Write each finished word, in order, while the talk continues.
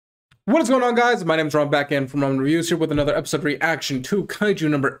What is going on, guys? My name is Ron, back in from Ramen Reviews here with another episode reaction to Kaiju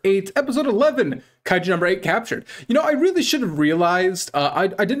number 8, episode 11, Kaiju number 8 captured. You know, I really should have realized, I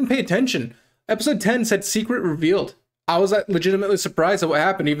didn't pay attention. Episode 10 said secret revealed. I was legitimately surprised at what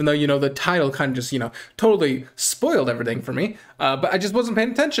happened, even though, you know, the title kind of just, totally spoiled everything for me. But I just wasn't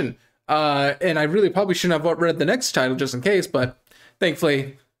paying attention. And I really probably shouldn't have read the next title just in case, but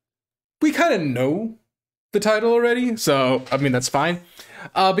thankfully, we kind of know the title already, so, I mean, that's fine.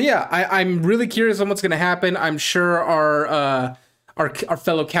 But yeah, I'm really curious on what's going to happen. I'm sure our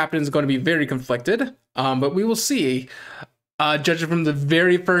fellow captain is going to be very conflicted, but we will see. Judging from the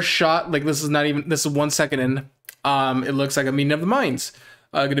very first shot, like this is 1 second in, it looks like a meeting of the minds.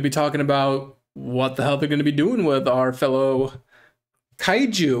 Going to be talking about what the hell they're going to be doing with our fellow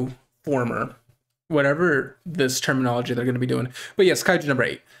Kaiju former, whatever this terminology they're going to be doing. But yes, Kaiju number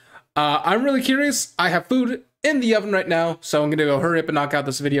 8. I'm really curious. I have food in the oven right now, so I'm gonna go hurry up and knock out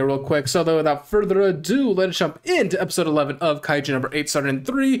this video real quick. So though, without further ado, let's jump into episode 11 of Kaiju number 8, starting in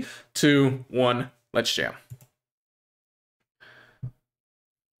 3, 2, 1, let's jam.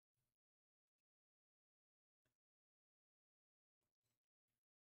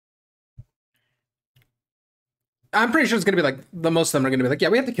 I'm pretty sure it's gonna be like, most of them are gonna be like, yeah,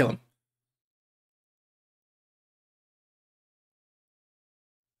 we have to kill him.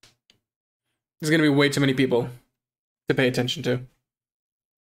 There's gonna be way too many people to pay attention to.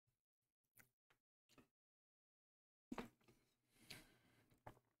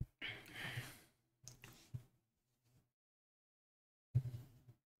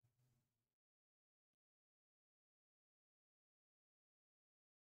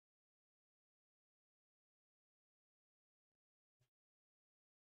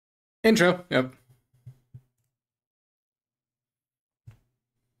 Intro, yep.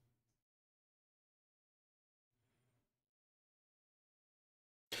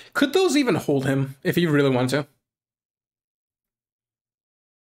 Could those even hold him if he really wanted to?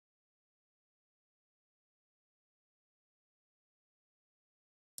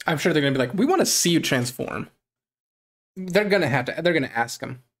 I'm sure they're gonna be like, we want to see you transform. They're gonna ask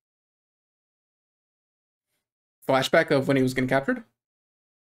him. Flashback of when he was getting captured?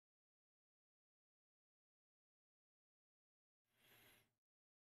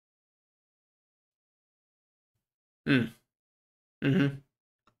 Mm-hmm.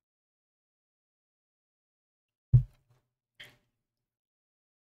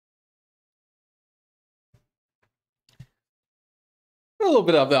 A little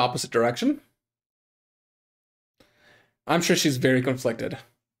bit of the opposite direction. I'm sure she's very conflicted.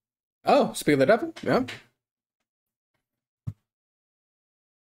 Oh, speak of the devil? Yeah.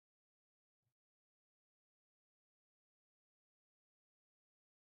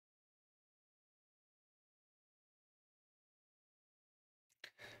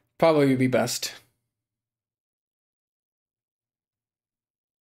 Probably would be best.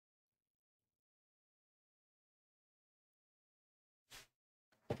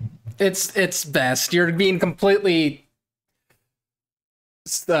 It's best. You're being completely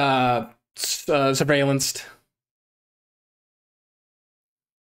surveillanced.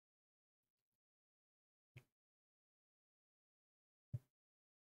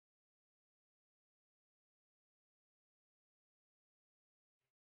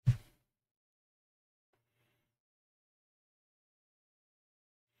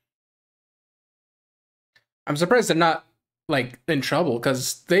 I'm surprised they're not like in trouble,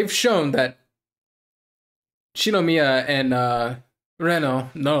 because they've shown that Shinomiya and Reno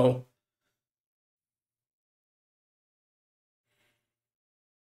know.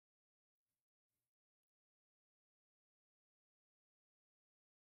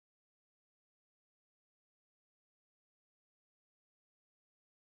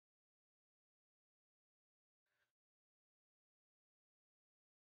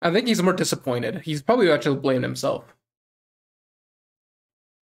 I think he's more disappointed. He's probably actually blaming himself.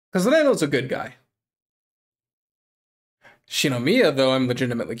 Because Reno's a good guy. Shinomiya, though, I'm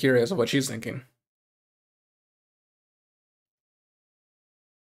legitimately curious of what she's thinking.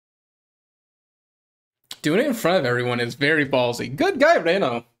 Doing it in front of everyone is very ballsy. Good guy,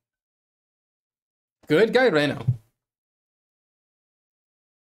 Reno. Good guy, Reno.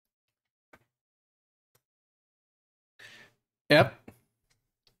 Yep.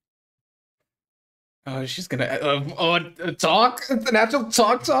 Oh, she's gonna talk. The natural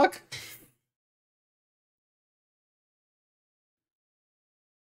talk.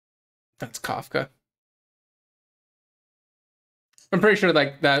 That's Kafka. I'm pretty sure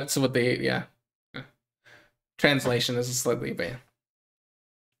like that's what they, yeah. Translation is slightly bad.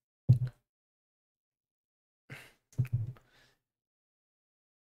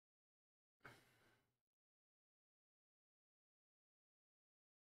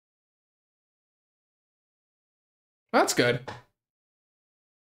 That's good.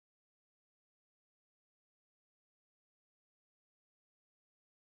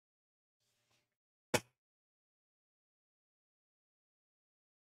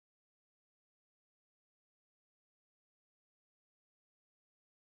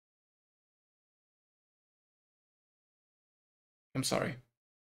 I'm sorry.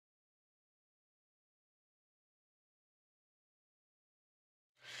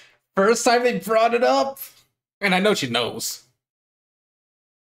 First time they brought it up, and I know she knows.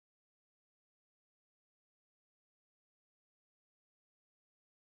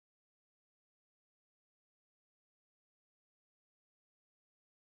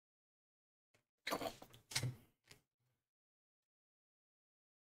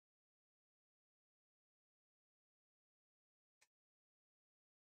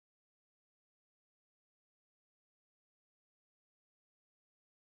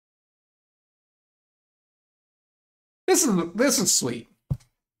 This is sweet.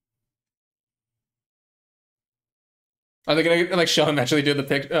 Are they gonna like show him actually do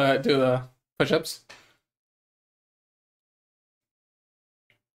the push-ups?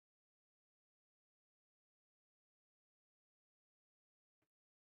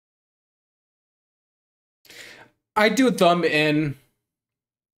 I do a thumb in.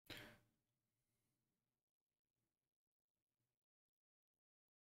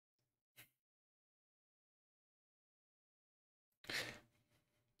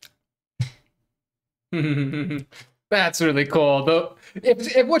 That's really cool. Though,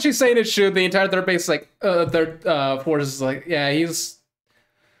 if what she's saying is true, the entire third base like third force is like, yeah, he's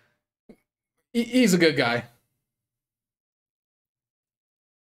a good guy.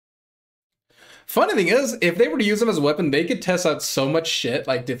 Funny thing is, if they were to use him as a weapon, they could test out so much shit,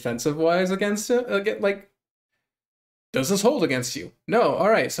 like defensive wise against him. Like, does this hold against you? No. All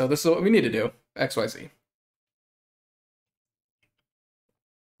right. So this is what we need to do. X, Y, Z.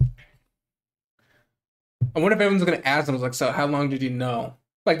 I wonder if everyone's gonna ask them like, so how long did you know?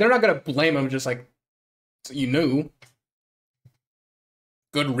 Like, they're not gonna blame him. Just like, so you knew.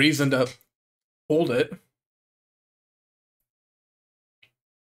 Good reason to hold it.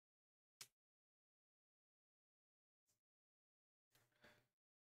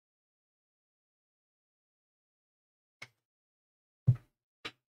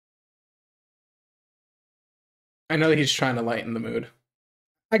 I know that he's trying to lighten the mood.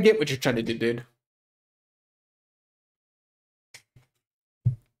 I get what you're trying to do, dude.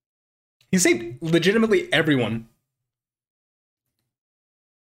 He saved legitimately everyone.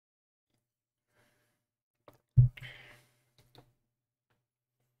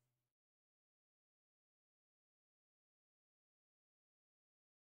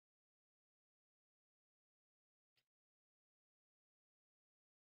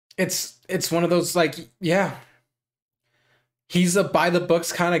 It's one of those like, yeah, he's a by the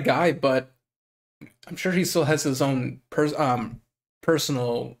books kind of guy, but I'm sure he still has his own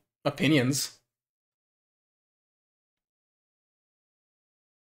personal opinions.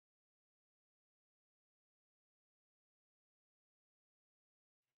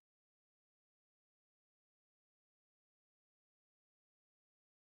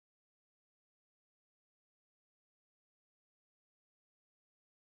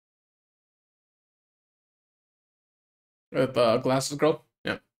 With glasses girl.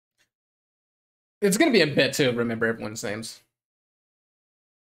 Yeah. It's gonna be a bit to remember everyone's names.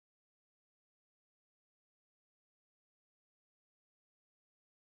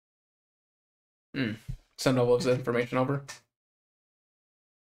 Send all of this information over.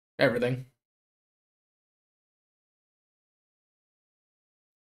 Everything.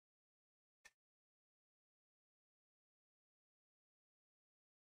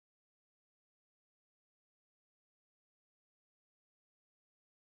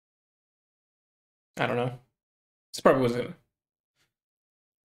 I don't know. This probably was gonna.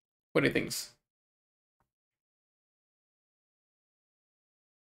 What do you think?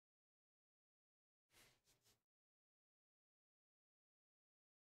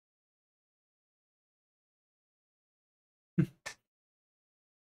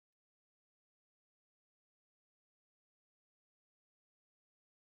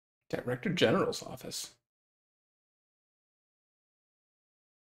 Director General's office.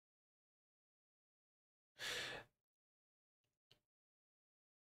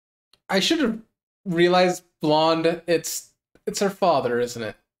 I should have realized blonde. It's her father, isn't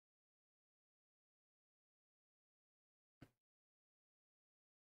it?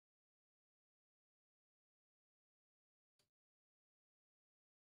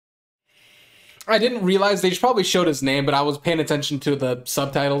 I didn't realize they probably showed his name, but I was paying attention to the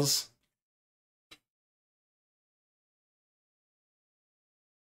subtitles.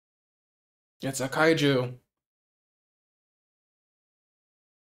 It's a kaiju.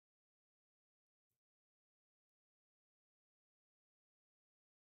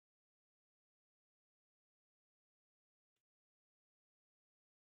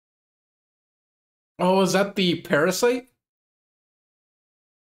 Oh, is that the parasite?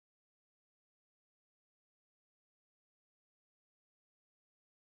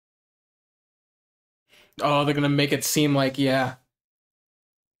 Oh, they're gonna make it seem like, yeah.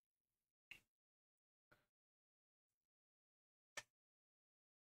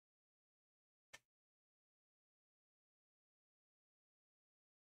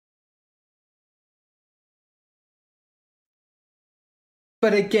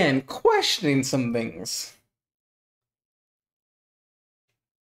 But again, questioning some things.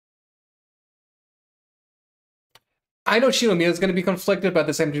 I know Shinomiya is gonna be conflicted, but at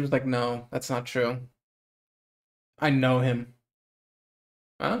the same time, he was like, no, that's not true. I know him.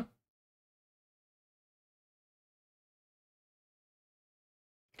 Huh?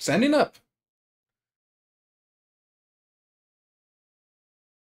 Standing up.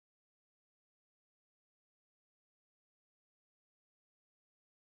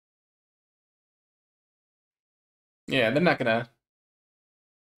 Yeah, they're not gonna.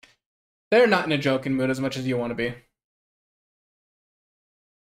 They're not in a joking mood as much as you want to be.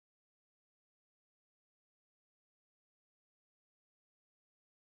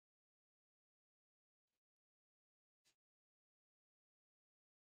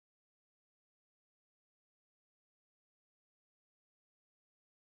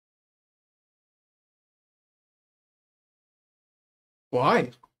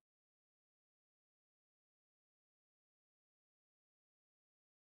 Why?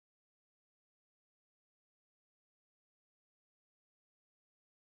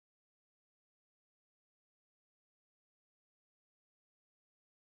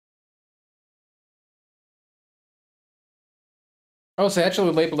 Oh, so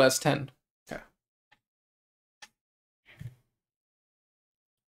actually labeled as 10. Okay.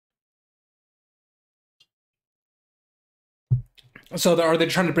 So are they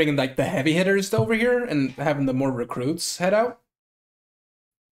trying to bring in like the heavy hitters over here and having the more recruits head out?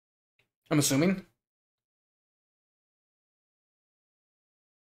 I'm assuming.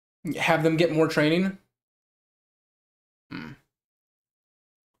 Have them get more training. Hmm.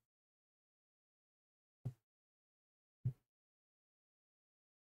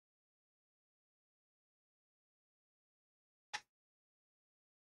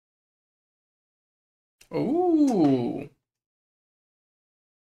 Ooh.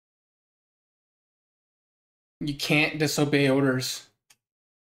 You can't disobey orders.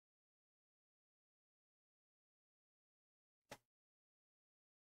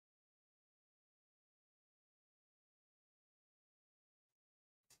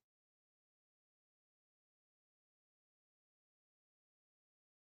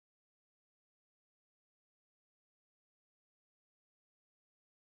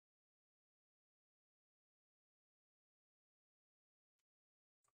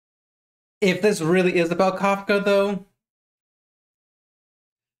 If this really is about Kafka, though,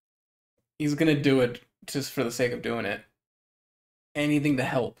 he's gonna do it just for the sake of doing it. Anything to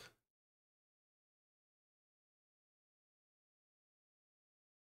help.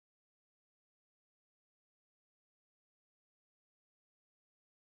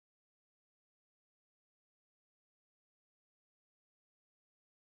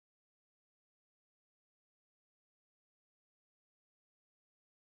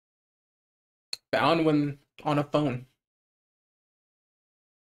 Found when on a phone.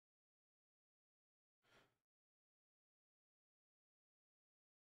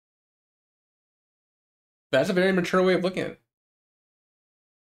 That's a very mature way of looking at it.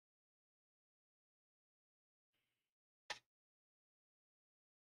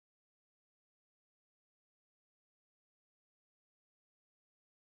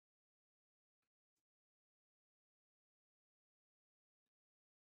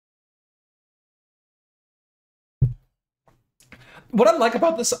 What I like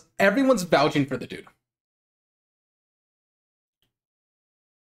about this, everyone's vouching for the dude.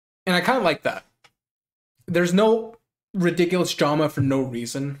 And I kind of like that. There's no ridiculous drama for no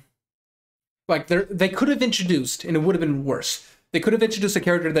reason. Like they could have introduced, and it would have been worse. They could have introduced a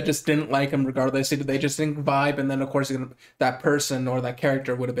character that just didn't like him, regardless. They just didn't vibe, and then of course that person or that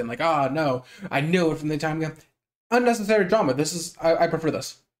character would have been like, "Ah, oh, no, I knew it from the time." Unnecessary drama. This is I prefer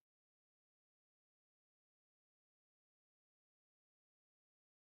this.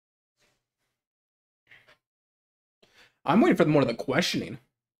 I'm waiting for more of the questioning.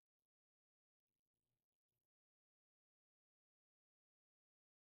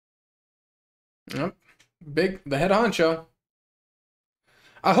 Yep. The head honcho.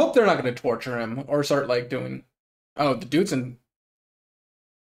 I hope they're not going to torture him or start like doing. Oh, the dude's in.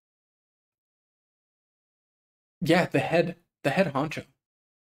 Yeah, the head honcho.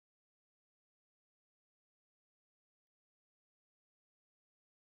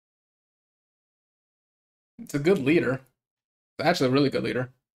 It's a good leader. It's actually a really good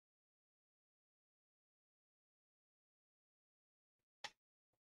leader.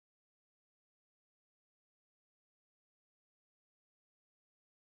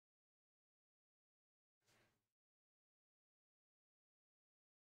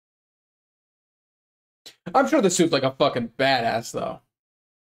 I'm sure the suit's like a fucking badass though.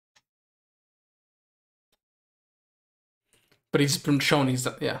 But he's been shown he's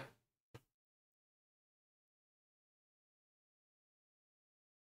yeah.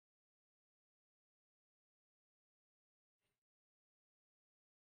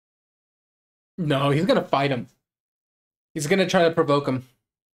 No, he's gonna fight him. He's gonna try to provoke him.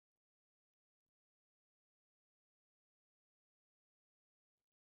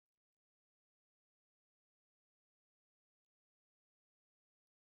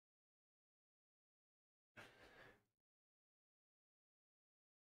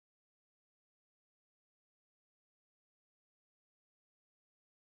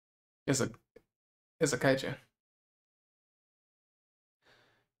 Is a is a kaiju.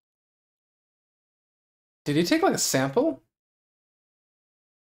 Did he take like a sample?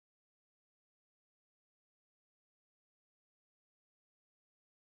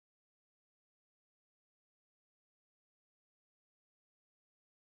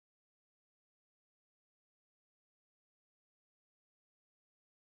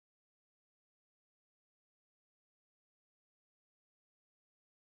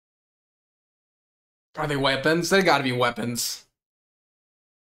 Are they weapons? They gotta be weapons.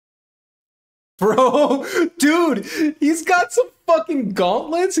 Bro, dude, he's got some fucking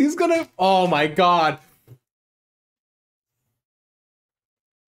gauntlets. He's gonna. Oh my god.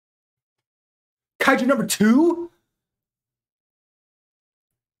 Kaiju number two?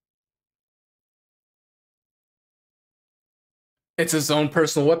 It's his own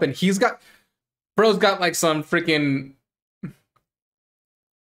personal weapon. Bro's got like some freaking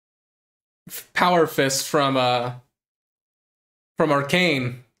power fist from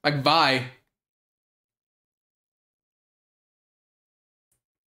Arcane, like Vi.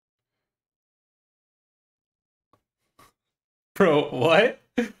 Bro, what?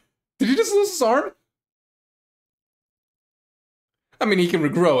 Did he just lose his arm? I mean, he can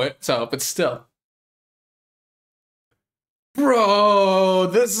regrow it, so, but still. Bro,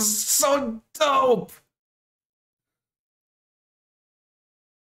 this is so dope.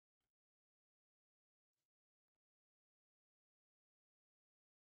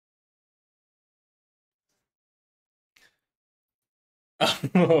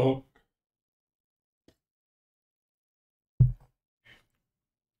 Oh,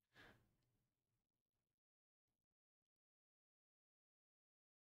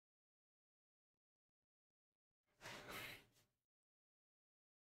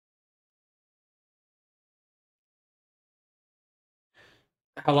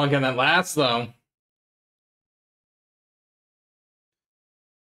 how long can that last, though?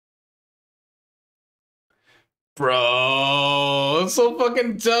 Bro, it's so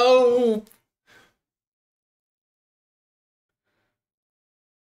fucking dope.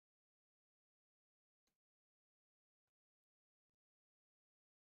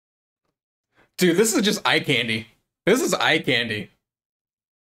 Dude, this is just eye candy. This is eye candy.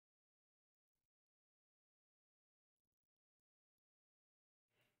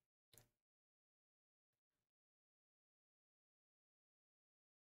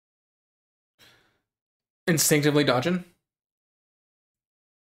 Instinctively dodging.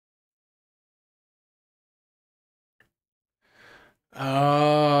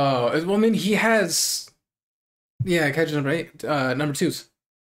 Oh, well, I mean, he has. Yeah, Kaiju number eight, number twos.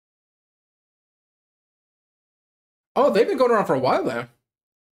 Oh, they've been going around for a while now.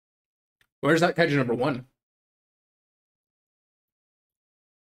 Where's that Kaiju number one?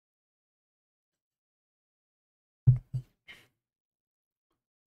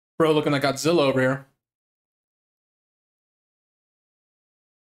 Bro, looking like Godzilla over here.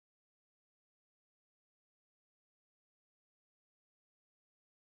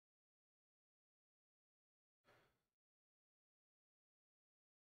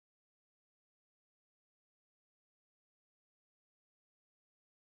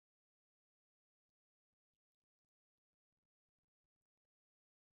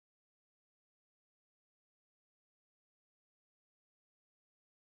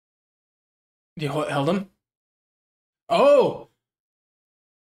 You held him? Oh!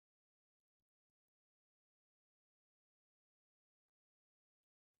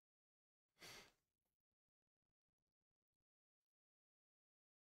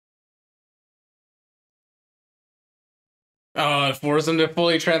 It forced him to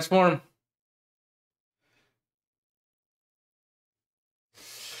fully transform.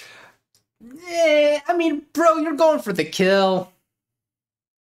 Yeah, I mean, bro, you're going for the kill.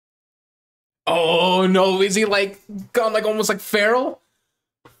 Oh no, is he like gone like almost like feral?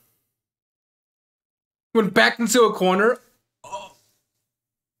 Went back into a corner. Oh.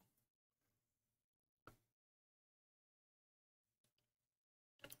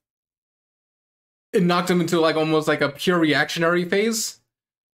 It knocked him into like almost like a pure reactionary phase.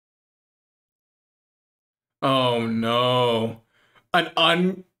 Oh no.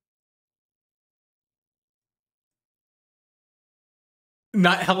 An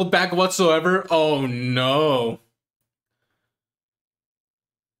not held back whatsoever. Oh no.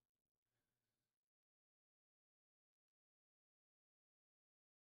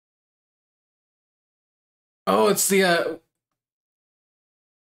 Oh, it's the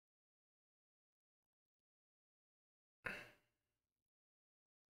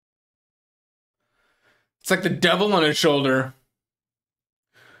it's like the devil on his shoulder.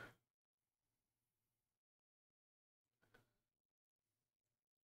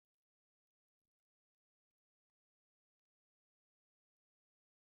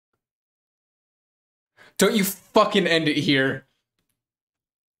 Don't you fucking end it here.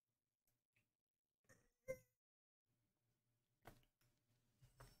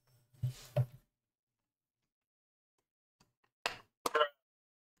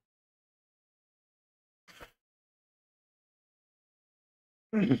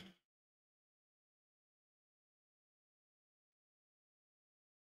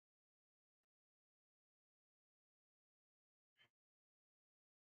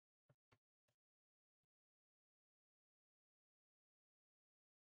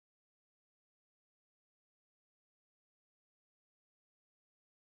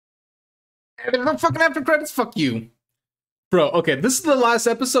 There's no fucking after credits. Fuck you, bro. Okay, this is the last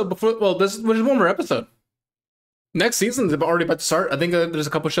episode before. Well, there's one more episode. Next season's already about to start. I think there's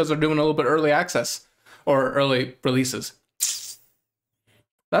a couple shows that are doing a little bit early access or early releases.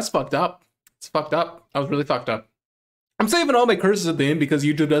 That's fucked up. It's fucked up. I was really fucked up. I'm saving all my curses at the end because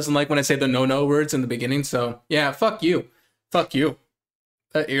YouTube doesn't like when I say the no words in the beginning. So yeah, fuck you. Fuck you.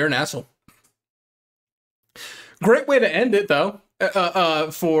 You're an asshole. Great way to end it though.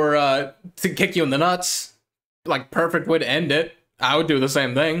 To kick you in the nuts. Like perfect way to end it. I would do the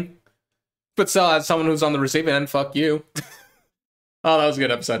same thing. But still, as someone who's on the receiving end, fuck you. Oh, that was a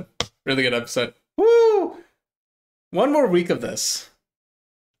good episode. Really good episode. Woo! One more week of this.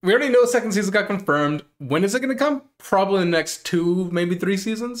 We already know second season got confirmed. When is it going to come? Probably in the next 2, maybe 3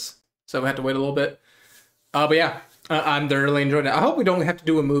 seasons. So we have to wait a little bit. But yeah, I'm thoroughly enjoying it. I hope we don't have to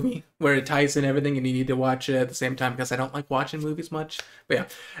do a movie where it ties in everything and you need to watch it at the same time because I don't like watching movies much. But yeah.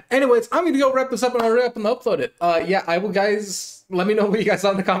 Anyways, I'm going to go wrap this up and hurry up and upload it. Yeah, I will, guys, let me know what you guys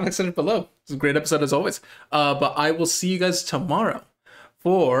thought in the comment section below. It's a great episode as always. But I will see you guys tomorrow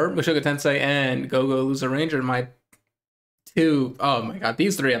for Mushoku Tensei and Go Go Loser Ranger, my 2. Oh my god,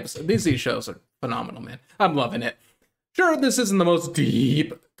 these 3 episodes, these shows are phenomenal, man. I'm loving it. Sure, this isn't the most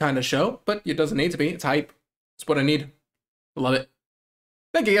deep kind of show, but it doesn't need to be. It's hype. It's what I need. I love it.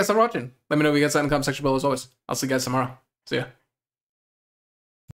 Thank you guys for watching. Let me know what you guys thought in the comment section below as always. I'll see you guys tomorrow. See ya.